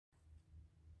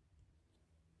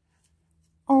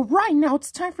Alright, now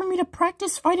it's time for me to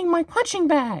practice fighting my punching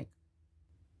bag.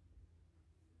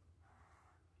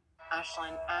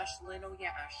 Ashlyn, oh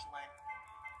yeah, Ashlyn.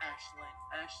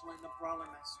 Ashlyn, the brawler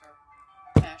master.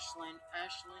 Ashlyn,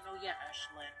 oh yeah,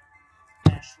 Ashlyn.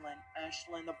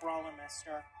 Ashlyn, the brawler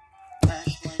master.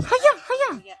 Ashlyn, Hiya!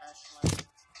 oh yeah,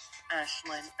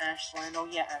 Ashlyn, oh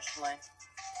yeah, Ashlyn.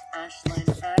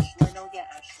 Ashlyn, oh yeah,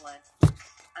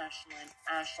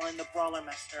 Ashlyn, the brawler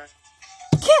master.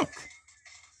 Kick!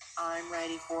 I'm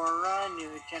ready for a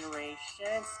new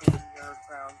generation. Stand your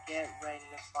ground, get ready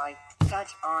to fight.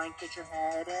 Catch on, get your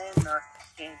head in the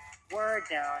game. We're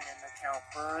down in the count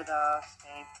for the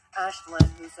fame. Ashlyn,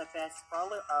 who's the best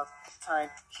brawler of time.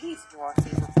 She's your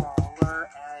favorite brawler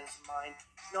as mine.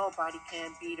 Nobody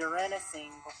can beat her in a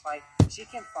single fight. She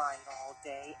can fight all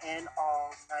day and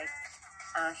all night.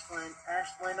 Ashlyn,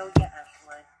 oh yeah,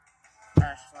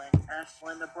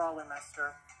 Ashlyn, the brawler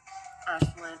master.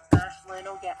 Ashlyn,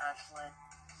 oh yeah,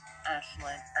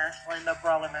 Ashlyn, the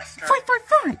brawler master. Fight!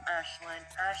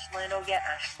 Ashlyn, oh yeah,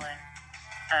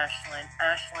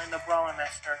 Ashlyn, the brawler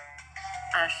master.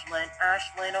 Ashlyn,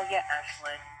 oh yeah,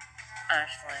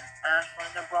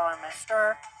 Ashlyn, the brawler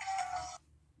master.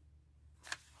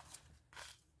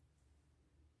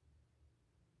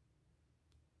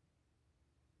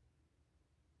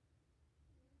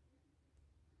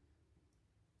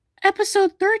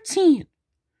 Episode 13.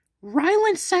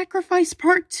 Rilen Sacrifice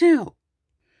Part 2.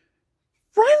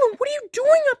 Rilen, what are you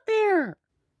doing up there?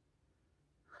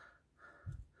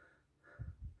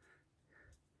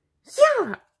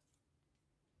 Yeah!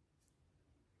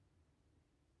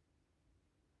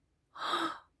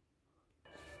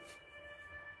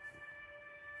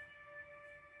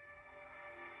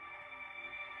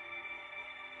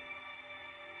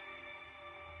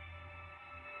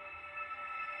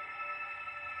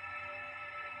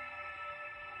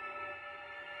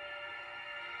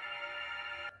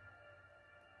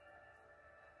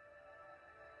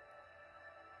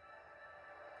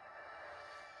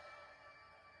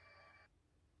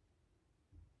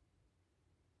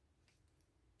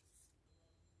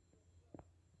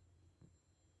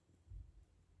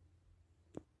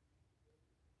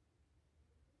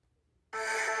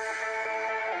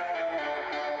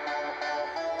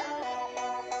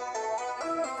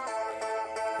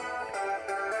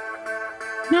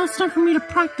 Now it's time for me to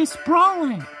practice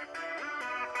brawling.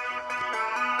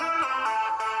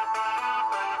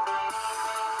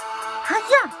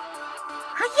 Hiya!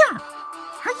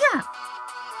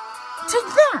 Take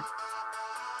that!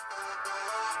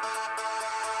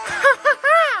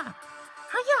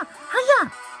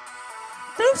 Hiya!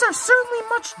 Things are certainly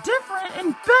much different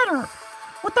and better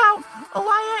without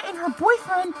Aliyah and her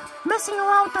boyfriend messing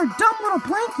around with their dumb little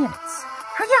blankets.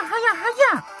 Hiya!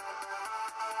 Hiya!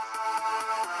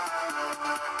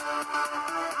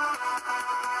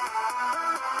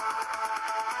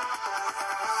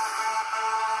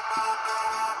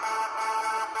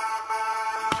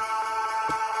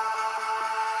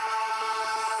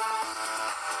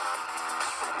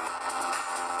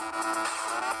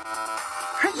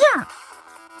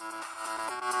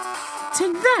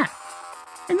 Take that!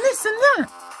 And this and that!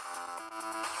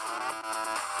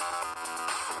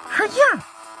 Hiya!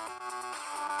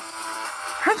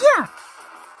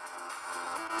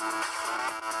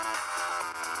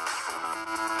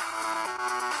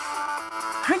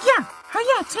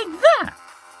 Take that!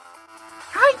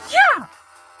 Hiya!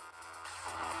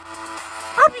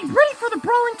 I'll be ready for the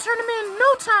brawling tournament in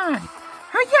no time!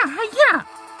 Hiya!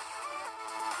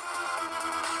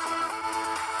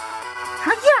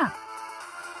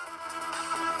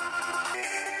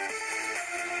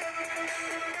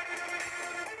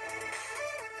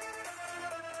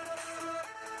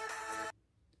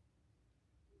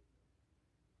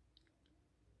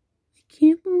 I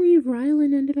can't believe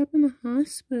Rilen ended up in the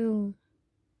hospital.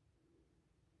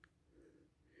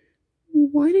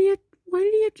 Why did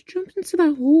he have to jump into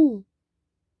that hole?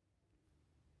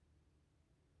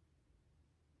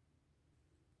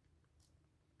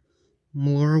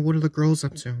 Laura, what are the girls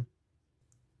up to?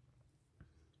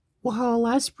 Well,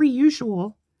 as per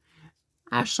usual,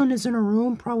 Ashlyn is in her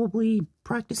room probably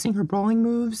practicing her brawling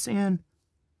moves and...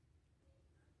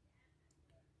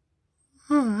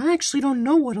 I actually don't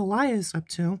know what Aliyah is up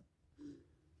to.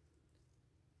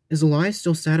 Is Aliyah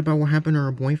still sad about what happened to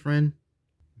her boyfriend?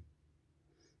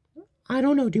 I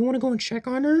don't know. Do you want to go and check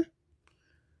on her?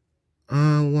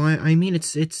 Well, I mean,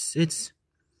 it's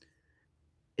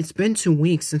been 2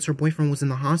 weeks since her boyfriend was in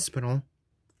the hospital.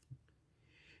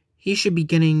 Rilen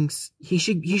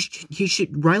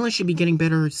should be getting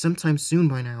better sometime soon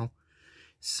by now.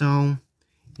 So,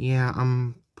 yeah,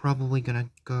 I'm probably gonna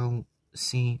go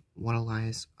see what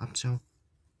Elias up to.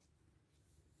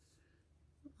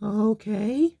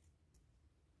 Okay.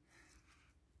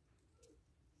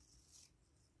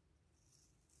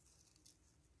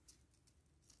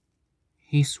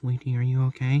 Hey, sweetie, are you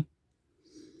okay?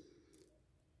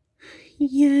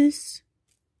 Yes.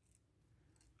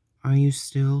 Are you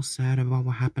still sad about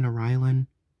what happened to Rylan?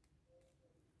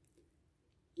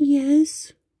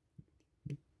 Yes.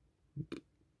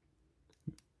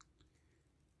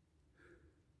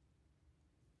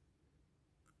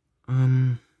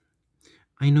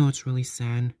 I know it's really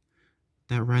sad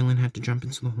that Rylan had to jump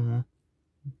into the hole.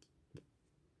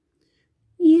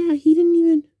 Yeah, he didn't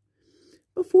even...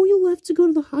 Before you left to go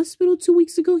to the hospital 2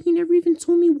 weeks ago, he never even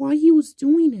told me why he was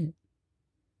doing it.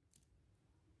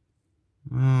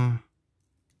 And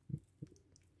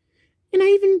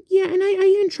I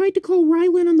even tried to call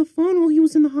Rylan on the phone while he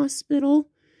was in the hospital.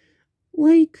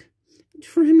 Like,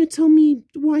 for him to tell me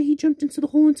why he jumped into the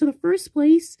hole into the first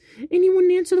place, and he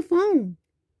wouldn't answer the phone.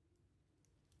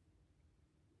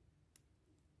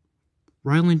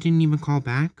 Rylan didn't even call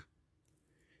back?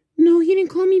 No, he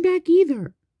didn't call me back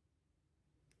either.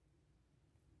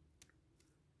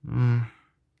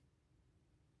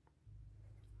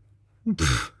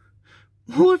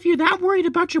 Well, if you're that worried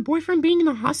about your boyfriend being in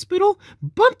the hospital,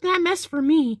 bump that mess for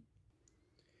me.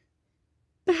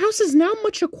 The house is now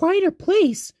much a quieter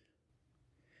place.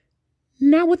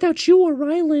 Now without you or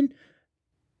Rylan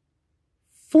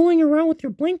fooling around with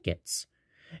your blankets.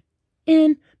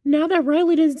 And now that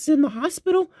Rylan is in the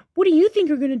hospital, what do you think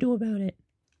you're going to do about it?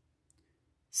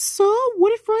 So,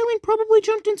 what if Rylan probably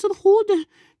jumped into the hole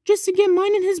just to get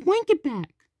mine and his blanket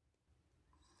back?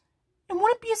 And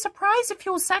wouldn't it be a surprise if he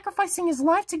was sacrificing his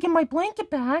life to get my blanket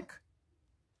back?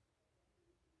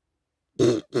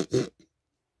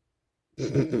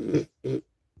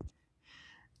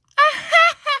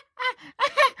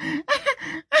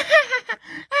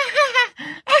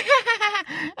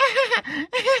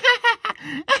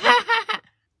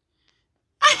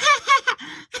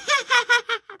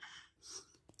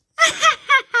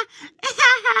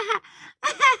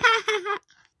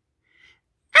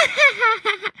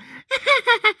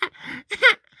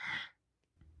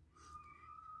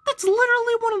 That's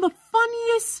literally one of the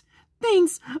funniest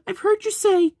things I've heard you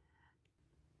say.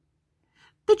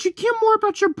 That you care more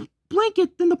about your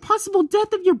blanket than the possible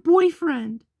death of your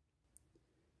boyfriend.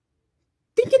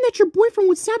 Thinking that your boyfriend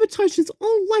would sabotage his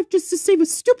own life just to save a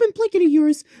stupid blanket of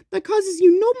yours that causes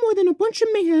you no more than a bunch of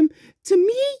mayhem to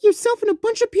me, yourself, and a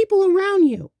bunch of people around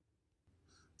you.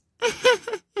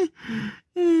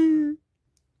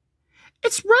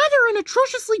 It's rather an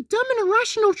atrociously dumb and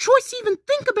irrational choice to even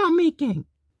think about making.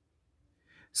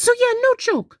 So yeah, no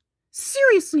joke.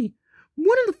 Seriously,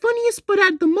 one of the funniest, but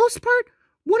at the most part,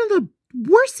 one of the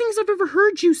worst things I've ever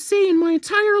heard you say in my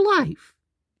entire life.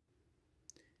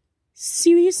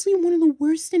 Seriously, one of the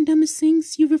worst and dumbest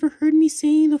things you've ever heard me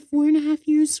say in the 4.5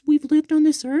 years we've lived on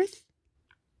this earth?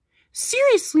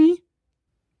 Seriously?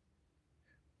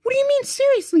 What do you mean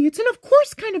seriously? It's an of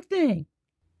course kind of thing.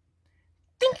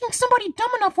 Thinking somebody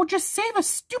dumb enough would just save a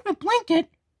stupid blanket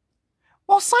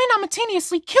while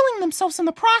simultaneously killing themselves in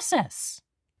the process.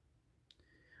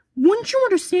 Wouldn't you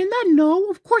understand that? No,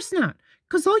 of course not.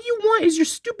 Because all you want is your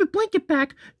stupid blanket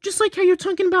back, just like how you're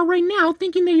talking about right now,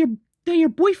 thinking that your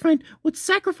boyfriend would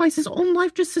sacrifice his own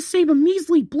life just to save a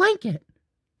measly blanket.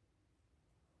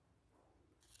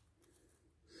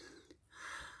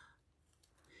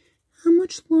 How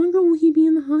much longer will he be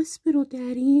in the hospital,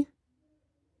 Daddy?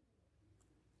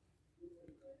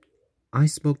 I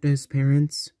spoke to his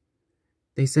parents.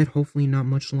 They said hopefully not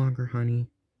much longer, honey.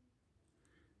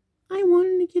 I want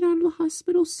him to get out of the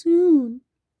hospital soon.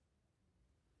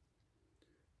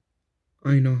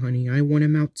 I know, honey. I want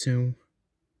him out too.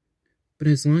 But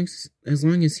as long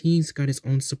as he's got his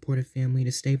own supportive family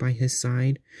to stay by his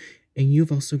side, and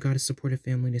you've also got a supportive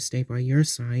family to stay by your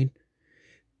side,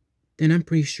 then I'm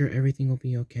pretty sure everything will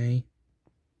be okay.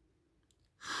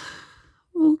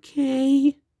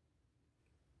 Okay.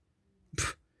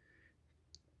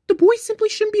 The boy simply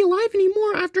shouldn't be alive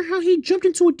anymore after how he jumped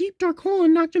into a deep dark hole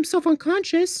and knocked himself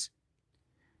unconscious.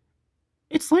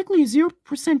 It's likely a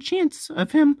 0% chance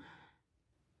of him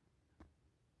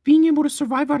being able to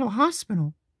survive out of the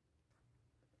hospital.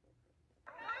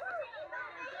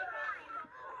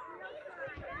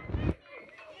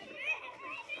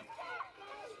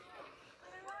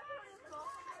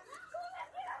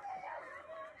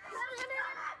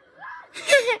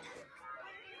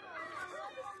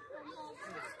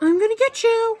 I'm gonna get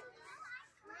you.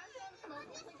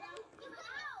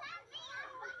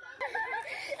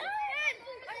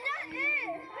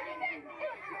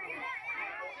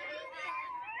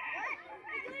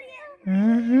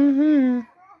 Mm-hmm.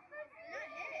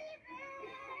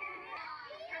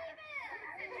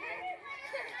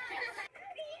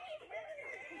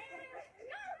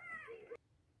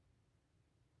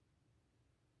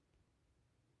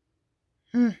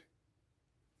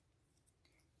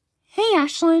 Hey,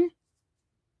 Ashlyn.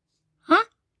 Huh?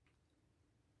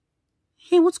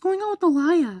 Hey, what's going on with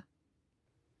Elia?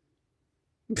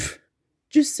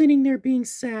 Just sitting there being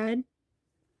sad.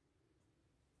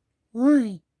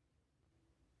 Why?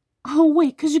 Oh,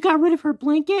 wait, 'cause you got rid of her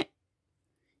blanket?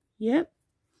 Yep.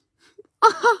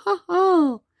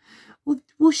 Oh,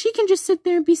 well, she can just sit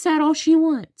there and be sad all she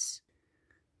wants.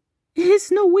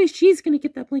 There's no way she's gonna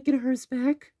get that blanket of hers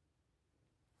back.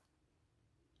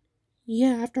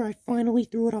 Yeah, after I finally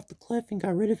threw it off the cliff and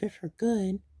got rid of it for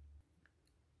good.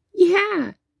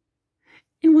 Yeah.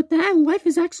 And with that, life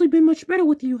has actually been much better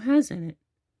with you, hasn't it?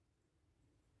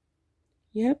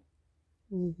 Yep.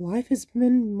 Life has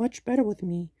been much better with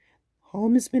me.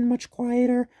 Home has been much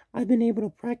quieter. I've been able to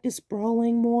practice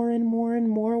brawling more and more and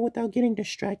more without getting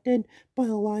distracted by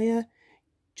Elia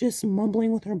just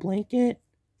mumbling with her blanket.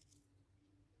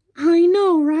 I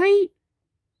know, right?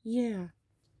 Yeah.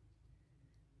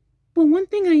 But one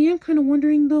thing I am kind of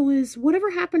wondering, though, is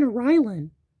whatever happened to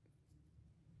Rylan?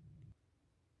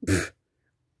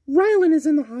 Rylan is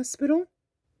in the hospital.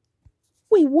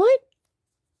 Wait, what?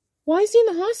 Why is he in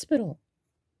the hospital?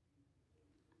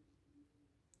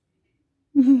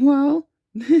 Well,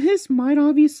 this might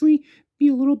obviously be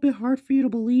a little bit hard for you to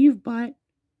believe, but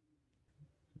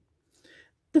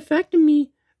the fact of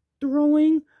me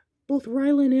throwing both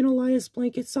Rylan and Elias'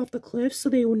 blankets off the cliff so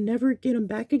they would never get them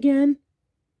back again,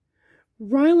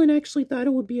 Rylan actually thought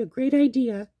it would be a great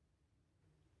idea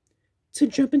to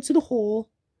jump into the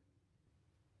hole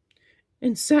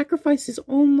and sacrifice his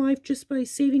own life just by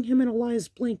saving him and Elias'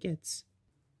 blankets.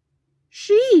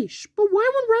 Sheesh, but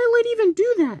why would Rylan even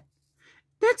do that?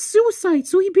 That's suicide,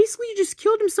 so he basically just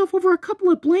killed himself over a couple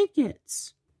of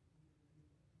blankets.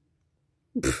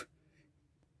 Pfft.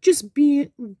 Just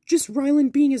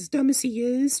Rylan being as dumb as he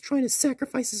is, trying to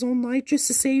sacrifice his own life just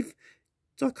to save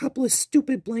a couple of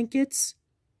stupid blankets.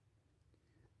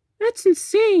 That's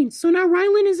insane. So now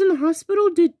Rylan is in the hospital?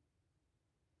 Did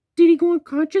he go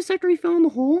unconscious after he fell in the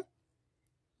hole?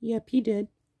 Yep, he did.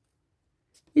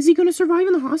 Is he going to survive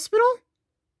in the hospital?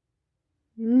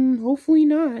 Hopefully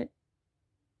not.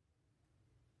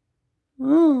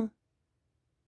 Oh.